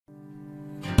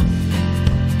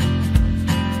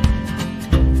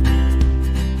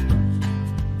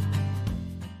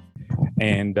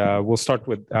And we'll start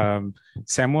with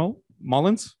Samuel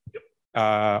Mullins,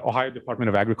 Ohio Department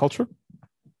of Agriculture.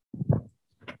 All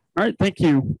right, thank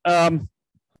you. All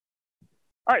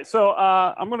right, so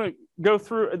I'm going to go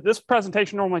through this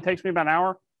presentation. Normally takes me about an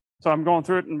hour, so I'm going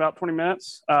through it in about 20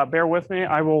 minutes. Bear with me.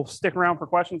 I will stick around for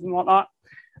questions and whatnot.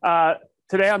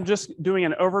 Today, I'm just doing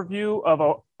an overview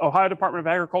of Ohio Department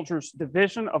of Agriculture's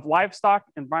Division of Livestock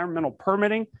Environmental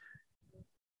Permitting,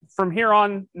 from here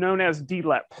on known as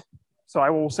DLEP. So I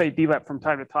will say DLEP from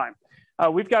time to time.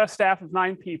 We've got a staff of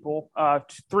 9 people,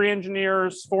 3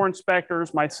 engineers, 4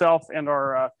 inspectors, myself, and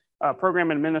our program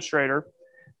administrator.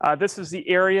 This is the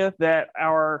area that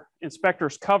our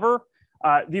inspectors cover.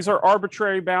 These are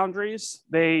arbitrary boundaries.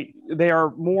 They are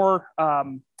more,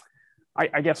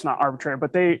 I guess not arbitrary,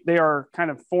 but they are kind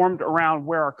of formed around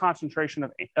where our concentration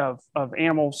of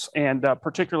animals and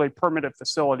particularly permitted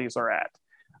facilities are at.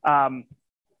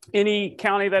 Any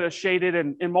county that is shaded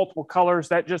in multiple colors,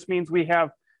 that just means we have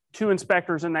 2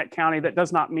 inspectors in that county. That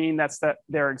does not mean that's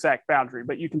their exact boundary,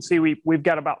 but you can see we've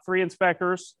got about 3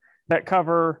 inspectors that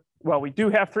cover, well, we do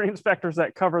have 3 inspectors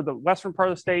that cover the western part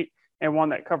of the state and 1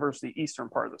 that covers the eastern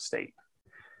part of the state.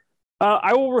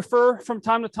 I will refer from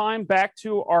time to time back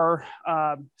to our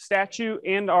statute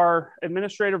and our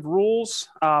administrative rules,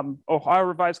 Ohio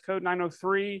Revised Code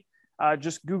 903.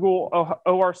 Just Google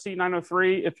ORC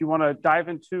 903 if you want to dive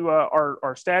into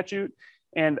our statute,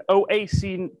 and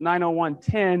OAC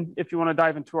 90110 if you want to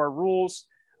dive into our rules.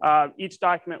 Each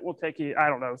document will take you, I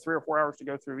don't know, 3 or 4 hours to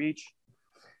go through each.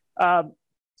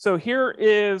 So here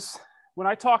is, when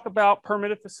I talk about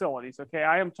permitted facilities, okay,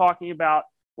 I am talking about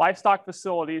livestock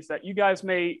facilities that you guys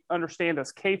may understand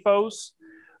as CAFOs.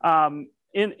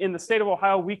 In the state of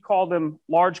Ohio, we call them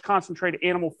large concentrated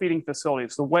animal feeding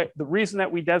facilities. The reason that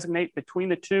we designate between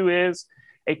the two is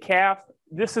a CAF,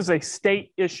 this is a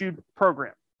state issued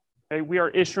program. Okay? We are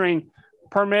issuing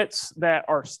permits that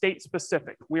are state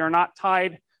specific. We are not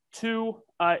tied to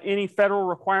any federal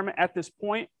requirement at this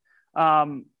point.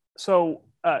 The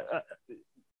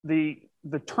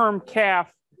term CAF,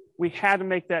 we had to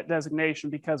make that designation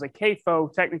because a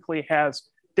CAFO technically has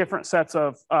different sets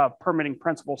of permitting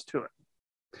principles to it.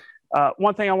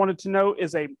 One thing I wanted to note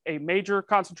is a major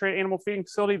concentrated animal feeding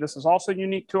facility. This is also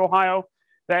unique to Ohio.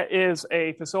 That is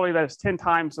a facility that is 10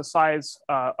 times the size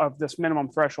of this minimum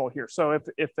threshold here. So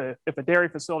if a dairy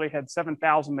facility had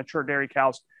 7,000 mature dairy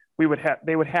cows, they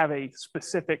would have a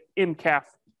specific NCAF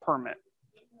permit.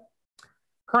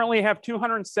 Currently have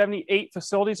 278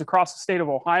 facilities across the state of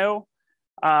Ohio.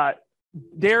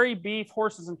 Dairy, beef,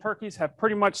 horses, and turkeys have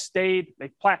pretty much stayed,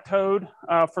 they've plateaued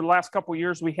for the last couple of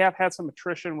years. We have had some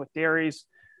attrition with dairies,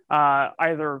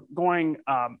 either going,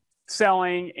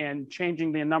 selling and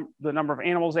changing the number of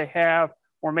animals they have,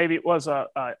 or maybe it was a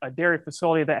dairy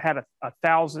facility that had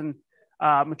 1,000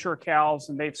 mature cows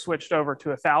and they've switched over to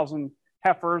 1,000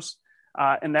 heifers,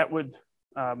 and that would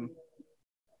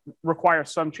require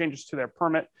some changes to their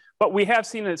permit. But we have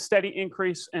seen a steady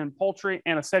increase in poultry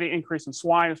and a steady increase in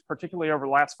swine, particularly over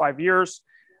the last 5 years.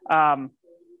 And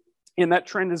that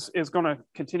trend is going to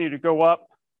continue to go up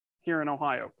here in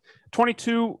Ohio.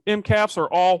 22 MCAFs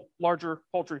are all larger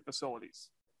poultry facilities.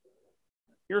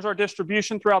 Here's our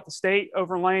distribution throughout the state,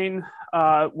 overlaying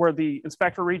where the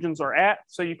inspector regions are at.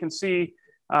 So you can see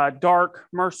Dark,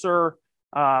 Mercer,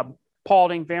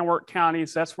 Paulding, Van Wert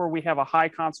counties, that's where we have a high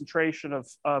concentration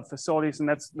of facilities, and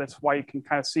that's why you can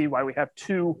kind of see why we have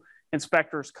 2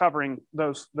 inspectors covering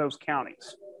those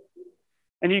counties.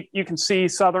 And you can see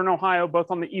Southern Ohio,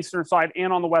 both on the eastern side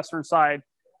and on the western side.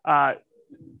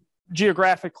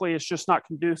 Geographically, it's just not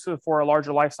conducive for a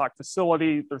larger livestock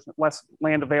facility. There's less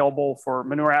land available for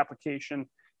manure application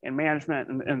and management,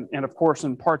 and of course,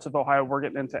 in parts of Ohio, we're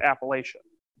getting into Appalachia.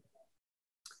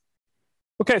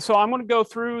 Okay, so I'm going to go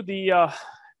through the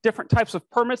different types of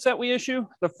permits that we issue.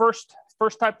 The first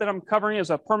type that I'm covering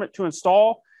is a permit to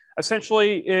install.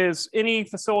 Essentially, is any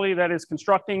facility that is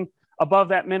constructing above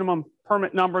that minimum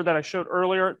permit number that I showed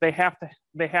earlier, they have to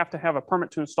have a permit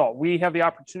to install. We have the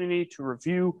opportunity to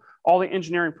review all the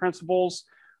engineering principles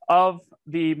of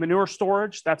the manure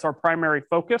storage. That's our primary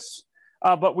focus.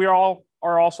 But we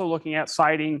are also looking at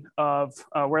siting of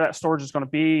where that storage is going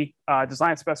to be,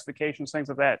 design specifications, things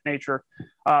of that nature.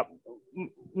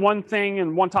 One thing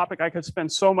and one topic I could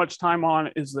spend so much time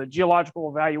on is the geological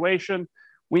evaluation.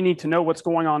 We need to know what's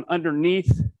going on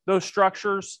underneath those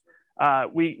structures.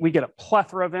 We get a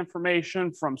plethora of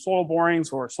information from soil borings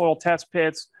or soil test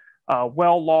pits,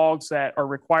 well logs that are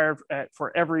required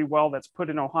for every well that's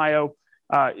put in Ohio.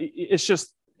 It's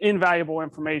just invaluable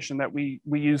information that we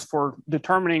use for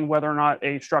determining whether or not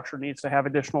a structure needs to have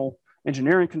additional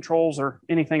engineering controls or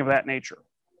anything of that nature.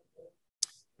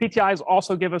 PTIs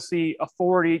also give us the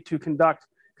authority to conduct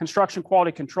construction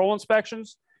quality control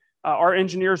inspections. Our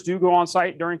engineers do go on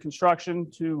site during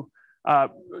construction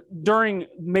during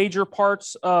major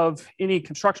parts of any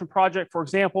construction project. For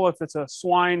example, if it's a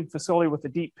swine facility with a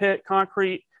deep pit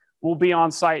concrete, we'll be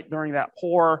on site during that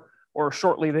pour or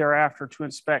shortly thereafter to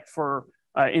inspect for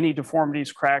any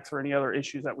deformities, cracks, or any other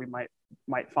issues that we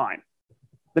might find.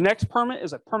 The next permit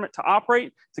is a permit to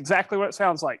operate. It's exactly what it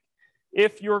sounds like.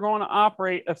 If you're going to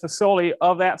operate a facility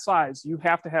of that size, you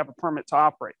have to have a permit to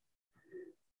operate.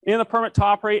 In the permit to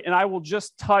operate, and I will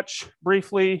just touch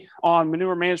briefly on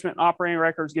manure management and operating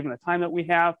records given the time that we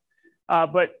have,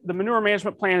 but the manure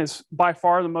management plan is by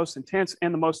far the most intense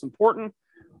and the most important.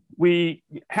 We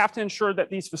have to ensure that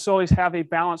these facilities have a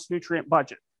balanced nutrient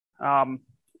budget. 9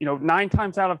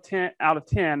 times out of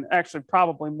 10, actually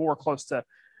probably more, close to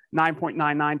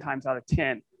 9.99 times out of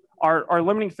 10, our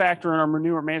limiting factor in our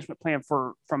manure management plan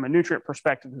from a nutrient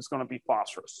perspective is going to be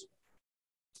phosphorus.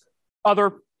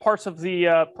 Other parts of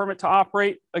the permit to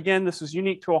operate, again, this is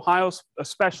unique to Ohio,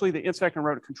 especially the insect and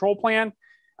rodent control plan.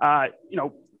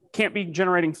 Can't be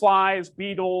generating flies,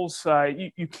 beetles.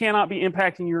 You cannot be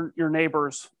impacting your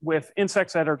neighbors with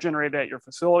insects that are generated at your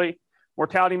facility.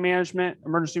 Mortality management,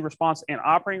 emergency response, and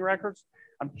operating records.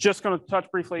 I'm just going to touch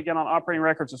briefly again on operating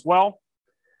records as well.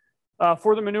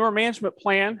 For the manure management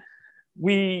plan,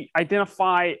 we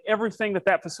identify everything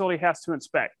that facility has to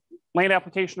inspect. Land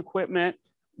application equipment,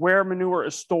 where manure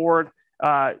is stored.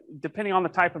 Depending on the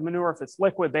type of manure, if it's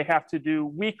liquid, they have to do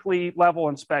weekly level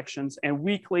inspections and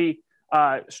weekly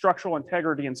structural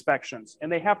integrity inspections,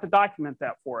 and they have to document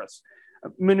that for us.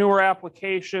 Manure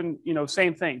application,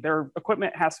 same thing. Their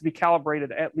equipment has to be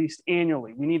calibrated at least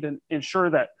annually. We need to ensure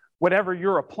that whatever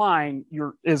you're applying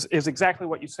is exactly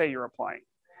what you say you're applying.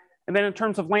 And then in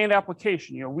terms of land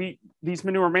application, these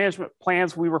manure management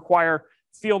plans, we require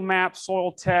field maps,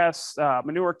 soil tests,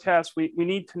 manure tests. We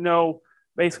need to know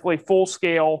basically full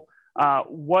scale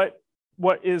what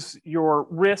is your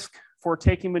risk for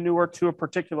taking manure to a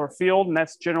particular field, and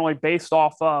that's generally based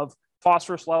off of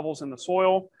phosphorus levels in the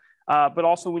soil. But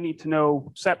also we need to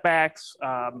know setbacks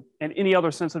and any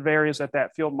other sensitive areas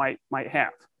that field might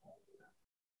have.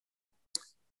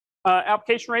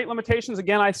 Application rate limitations,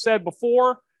 again, I said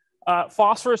before,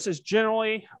 phosphorus is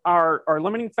generally our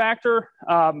limiting factor.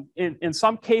 In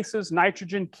some cases,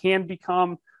 nitrogen can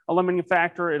become a limiting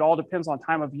factor. It all depends on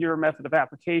time of year, method of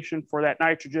application for that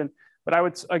nitrogen. But I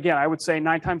would say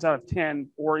 9 times out of 10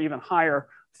 or even higher,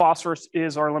 phosphorus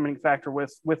is our limiting factor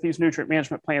with these nutrient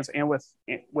management plans and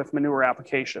with manure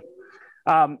application.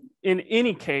 In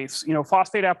any case,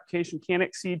 phosphate application can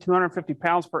exceed 250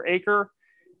 pounds per acre.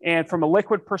 And from a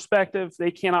liquid perspective, they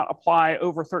cannot apply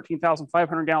over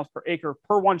 13,500 gallons per acre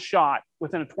per one shot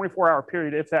within a 24-hour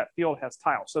period if that field has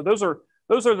tile. So those are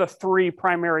the 3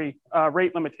 primary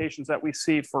rate limitations that we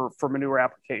see for manure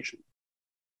application.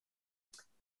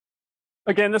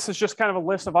 Again, this is just kind of a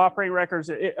list of operating records.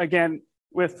 Again,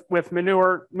 with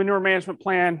manure management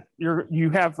plan, you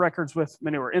have records with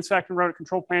manure. Insect and rodent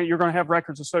control plan, you're going to have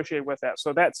records associated with that.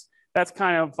 So that's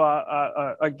kind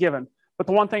of a given. But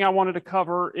the one thing I wanted to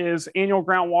cover is annual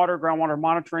groundwater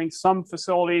monitoring. Some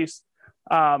facilities,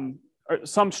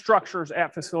 some structures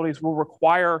at facilities will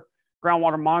require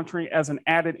groundwater monitoring as an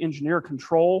added engineer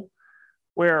control,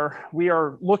 where we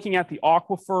are looking at the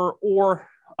aquifer or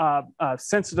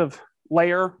sensitive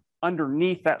layer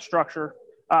underneath that structure.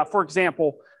 For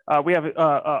example, we have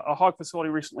a hog facility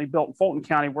recently built in Fulton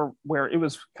County where it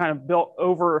was kind of built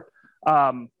over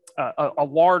a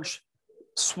large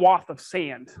swath of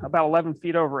sand, about 11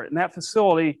 feet over it. And that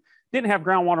facility didn't have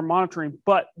groundwater monitoring,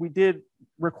 but we did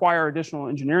require additional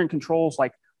engineering controls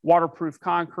like waterproof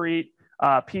concrete,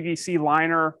 PVC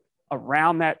liner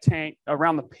around that tank,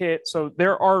 around the pit. So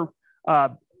there are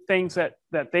things that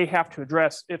they have to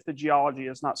address if the geology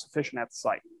is not sufficient at the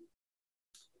site.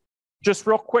 Just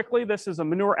real quickly, this is a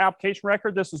manure application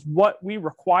record. This is what we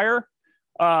require.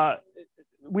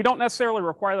 We don't necessarily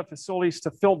require the facilities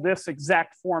to fill this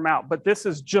exact form out, but this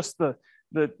is just the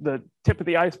tip of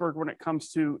the iceberg when it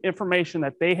comes to information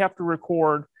that they have to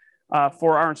record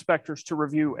for our inspectors to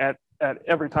review at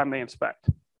every time they inspect.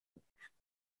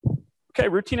 Okay,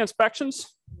 routine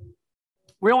inspections.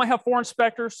 We only have 4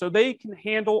 inspectors, so they can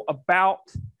handle about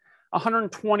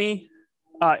 120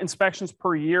 inspections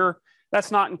per year.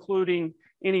 That's not including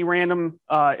any random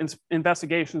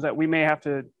investigations that we may have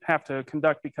to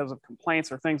conduct because of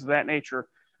complaints or things of that nature.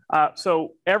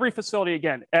 So every facility,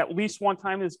 again, at least one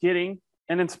time is getting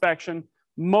an inspection.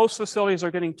 Most facilities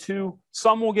are getting 2.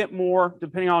 Some will get more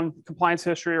depending on compliance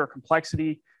history or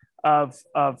complexity of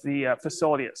the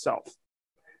facility itself.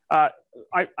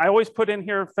 I always put in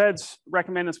here feds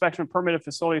recommend inspection of permitted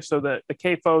facilities, so that the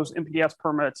KFOs, NPDES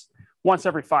permits once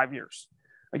every 5 years.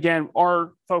 Again,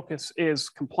 our focus is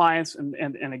compliance.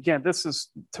 And again, this is,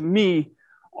 to me,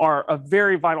 a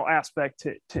very vital aspect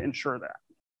to ensure that.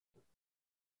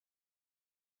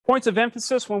 Points of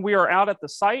emphasis when we are out at the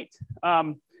site.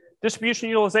 Distribution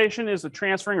utilization is the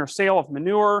transferring or sale of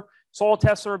manure. Soil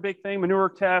tests are a big thing, manure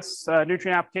tests,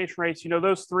 nutrient application rates.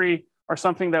 Those three are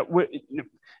something that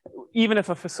even if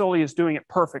a facility is doing it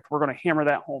perfect, we're going to hammer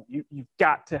that home. You've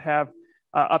got to have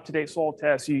up-to-date soil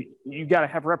tests. You got to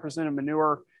have representative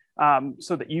manure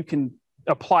so that you can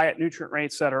apply at nutrient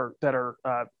rates that are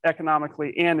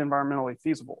economically and environmentally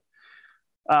feasible.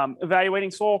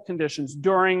 Evaluating soil conditions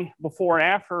during, before, and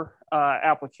after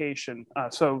application.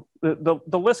 So the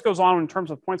list goes on in terms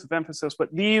of points of emphasis,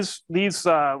 but these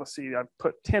let's see, I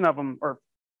put 10 of them, or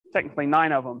technically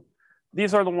 9 of them.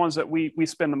 These are the ones that we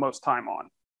spend the most time on.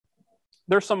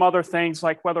 There's some other things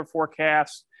like weather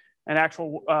forecasts and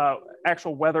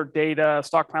actual weather data,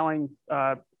 stockpiling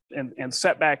and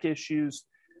setback issues,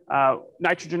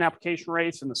 nitrogen application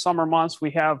rates in the summer months.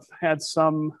 We have had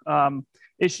some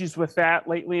issues with that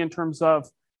lately in terms of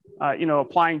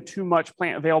applying too much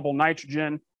plant available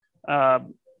nitrogen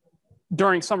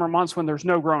during summer months when there's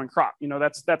no growing crop.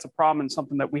 That's a problem and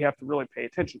something that we have to really pay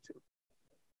attention to.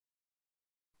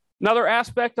 Another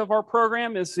aspect of our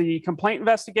program is the complaint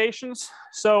investigations.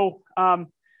 So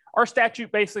our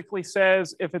statute basically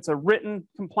says if it's a written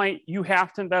complaint, you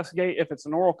have to investigate. If it's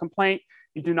an oral complaint,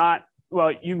 you do not,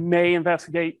 well, you may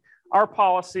investigate. Our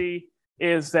policy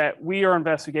is that we are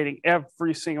investigating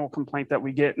every single complaint that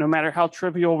we get, no matter how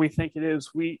trivial we think it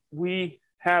is. We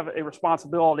have a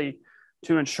responsibility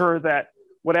to ensure that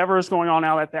whatever is going on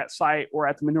out at that site or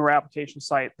at the manure application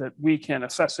site, that we can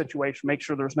assess situation, make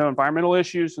sure there's no environmental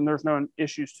issues and there's no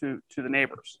issues to the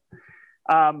neighbors.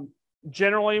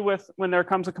 Generally, when there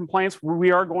comes to complaints,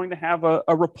 we are going to have a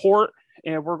report,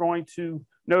 and we're going to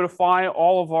notify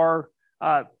all of our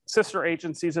sister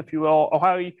agencies, if you will.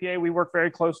 Ohio EPA, we work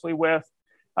very closely with.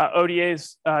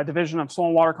 ODA's Division of Soil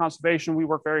and Water Conservation, we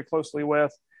work very closely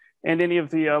with. And any of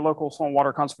the local soil and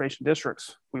water conservation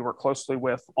districts, we work closely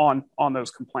with on those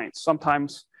complaints,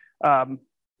 sometimes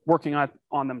working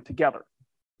on them together.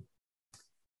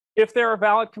 If there are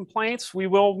valid complaints, we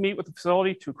will meet with the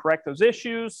facility to correct those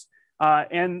issues,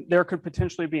 and there could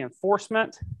potentially be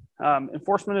enforcement.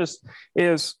 Enforcement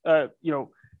is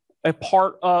a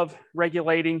part of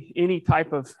regulating any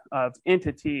type of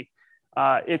entity.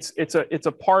 It's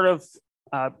a part of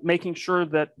making sure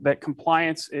that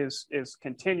compliance is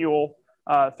continual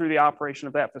through the operation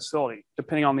of that facility,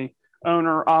 depending on the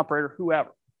owner, operator, whoever.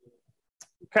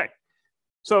 Okay,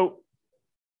 so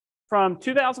from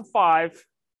 2005,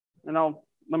 and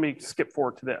let me skip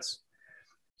forward to this.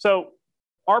 So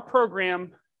our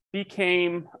program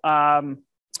became, I'd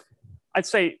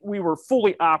say we were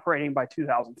fully operating by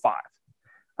 2005.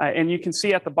 And you can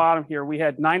see at the bottom here, we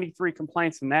had 93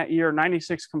 complaints in that year,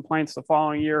 96 complaints the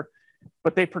following year,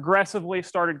 but they progressively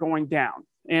started going down.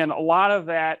 And a lot of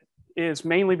that is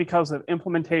mainly because of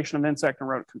implementation of insect and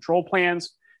rodent control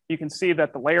plans. You can see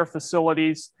that the layer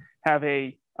facilities have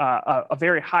a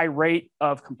very high rate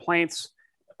of complaints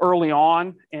early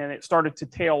on, and it started to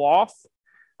tail off.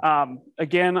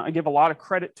 Again, I give a lot of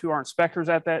credit to our inspectors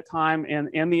at that time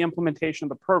and the implementation of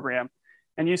the program.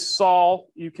 And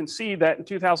you can see that in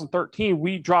 2013,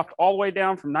 we dropped all the way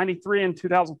down from 93 in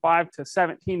 2005 to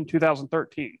 17 in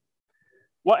 2013.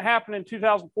 What happened in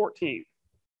 2014?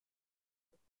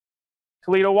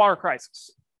 Toledo water crisis.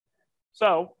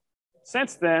 So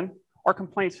since then, our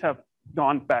complaints have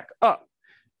gone back up,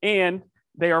 and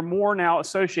they are more now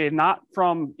associated not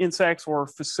from insects or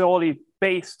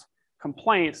facility-based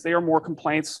complaints. They are more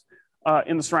complaints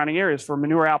in the surrounding areas for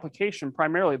manure application.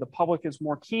 Primarily, the public is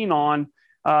more keen on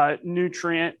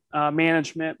nutrient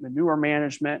management, manure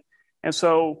management. And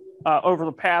so over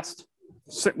the past,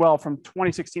 well, from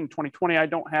 2016 to 2020, I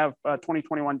don't have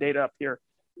 2021 data up here,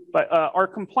 but our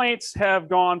complaints have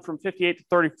gone from 58 to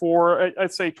 34.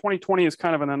 I'd say 2020 is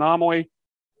kind of an anomaly,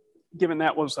 given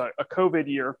that was a COVID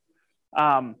year.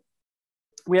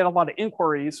 We had a lot of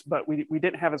inquiries, but we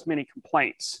didn't have as many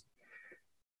complaints.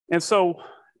 And so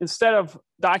instead of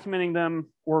documenting them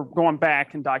or going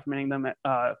back and documenting them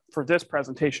for this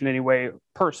presentation anyway,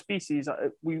 per species,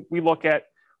 we look at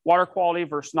water quality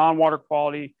versus non-water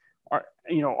quality.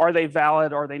 Are they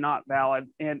valid? Are they not valid?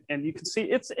 And you can see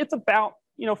it's about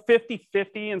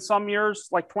 50-50 in some years,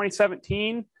 like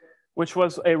 2017, which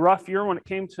was a rough year when it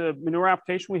came to manure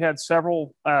application. We had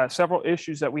several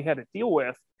issues that we had to deal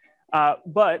with.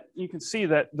 But you can see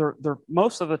that they're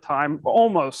most of the time,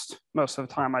 almost most of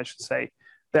the time, I should say,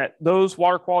 that those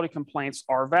water quality complaints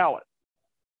are valid.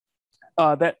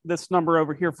 That this number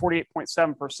over here,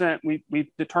 48.7%,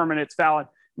 we determined it's valid,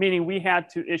 meaning we had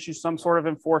to issue some sort of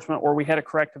enforcement or we had a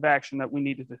corrective action that we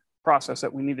needed to process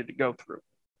that we needed to go through.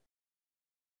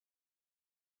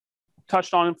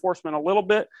 Touched on enforcement a little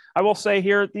bit. I will say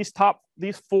here, these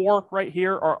four right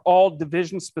here are all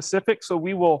division specific. So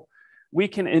we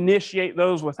can initiate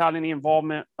those without any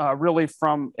involvement really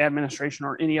from administration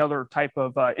or any other type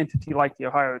of entity like the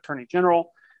Ohio Attorney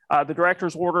General. The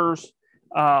director's orders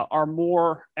are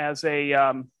more as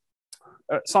a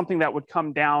something that would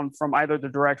come down from either the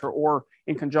director or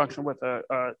in conjunction with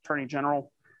the Attorney General.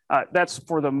 That's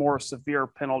for the more severe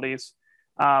penalties.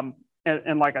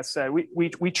 And like I said,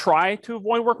 we try to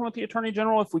avoid working with the Attorney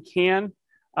General if we can,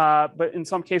 but in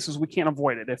some cases we can't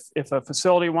avoid it. If a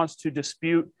facility wants to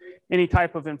dispute any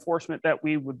type of enforcement that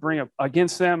we would bring up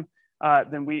against them,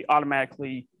 then we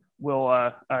automatically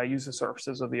will use the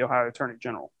services of the Ohio Attorney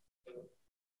General.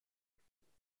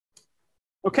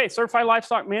 Okay, Certified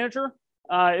Livestock Manager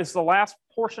is the last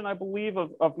portion, I believe,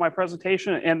 of my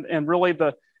presentation and really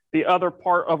the other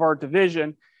part of our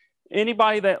division.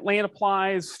 Anybody that land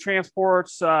applies,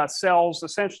 transports, sells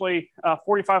essentially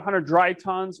 4,500 dry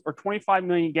tons or 25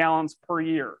 million gallons per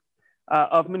year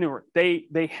of manure,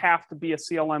 they have to be a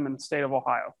CLM in the state of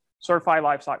Ohio, Certified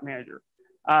Livestock Manager.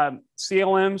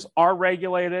 CLMs are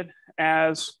regulated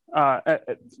as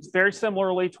very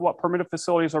similarly to what permitted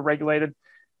facilities are regulated.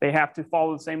 They have to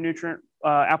follow the same nutrient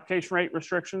application rate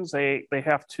restrictions. They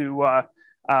have to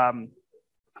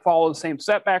follow the same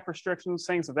setback restrictions,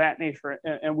 things of that nature,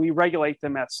 and we regulate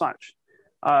them as such.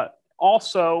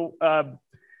 Also,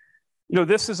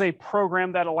 this is a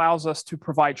program that allows us to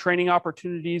provide training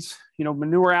opportunities.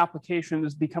 Manure application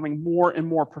is becoming more and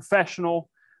more professional.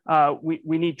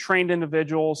 We need trained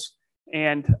individuals,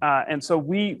 and so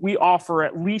we offer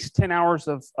at least 10 hours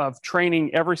of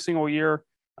training every single year.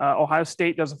 Ohio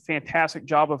State does a fantastic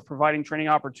job of providing training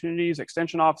opportunities.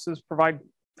 Extension offices provide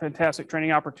fantastic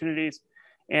training opportunities.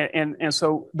 And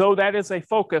so though that is a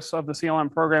focus of the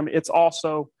CLM program, it's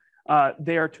also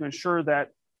there to ensure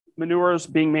that manure is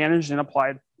being managed and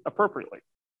applied appropriately.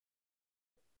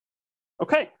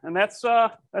 Okay, and that's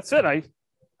it. I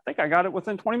think I got it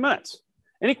within 20 minutes.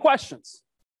 Any questions?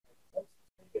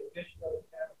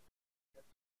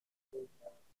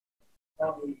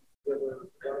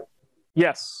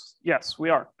 Yes, we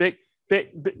are. Big,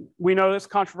 we know it's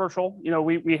controversial.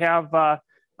 We have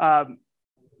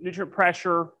nutrient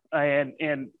pressure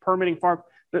and permitting farm.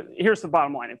 Here's the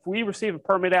bottom line. If we receive a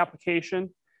permit application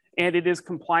and it is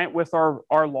compliant with our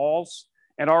laws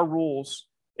and our rules,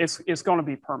 it's going to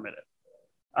be permitted.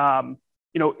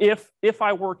 If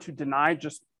I were to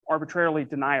just arbitrarily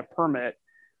deny a permit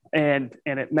and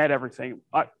it met everything,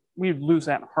 we'd lose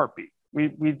that in a heartbeat.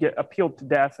 We'd get appealed to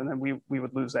death, and then we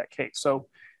would lose that case. So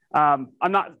I'm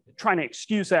not trying to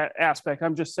excuse that aspect.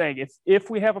 I'm just saying if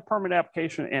we have a permit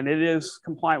application and it is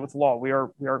compliant with law, we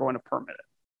are going to permit it.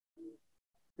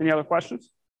 Any other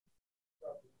questions?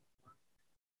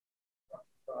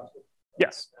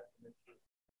 Yes.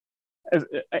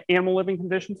 Animal living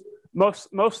conditions?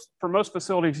 For most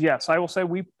facilities, yes. I will say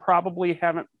we probably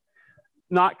haven't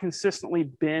not consistently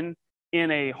been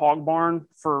in a hog barn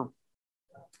for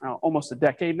almost a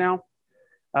decade now,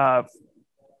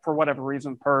 for whatever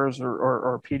reason, PRRS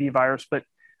or PD virus. But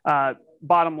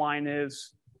bottom line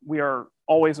is we are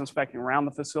always inspecting around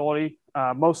the facility.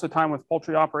 Most of the time with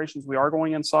poultry operations, we are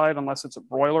going inside unless it's a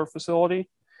broiler facility.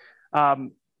 But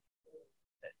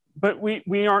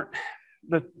we aren't,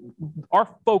 our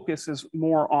focus is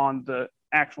more on the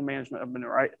actual management of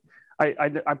manure. I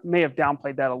may have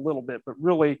downplayed that a little bit, but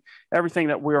really everything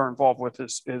that we are involved with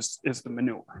is the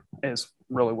manure, is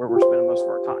really where we're spending most of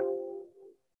our time.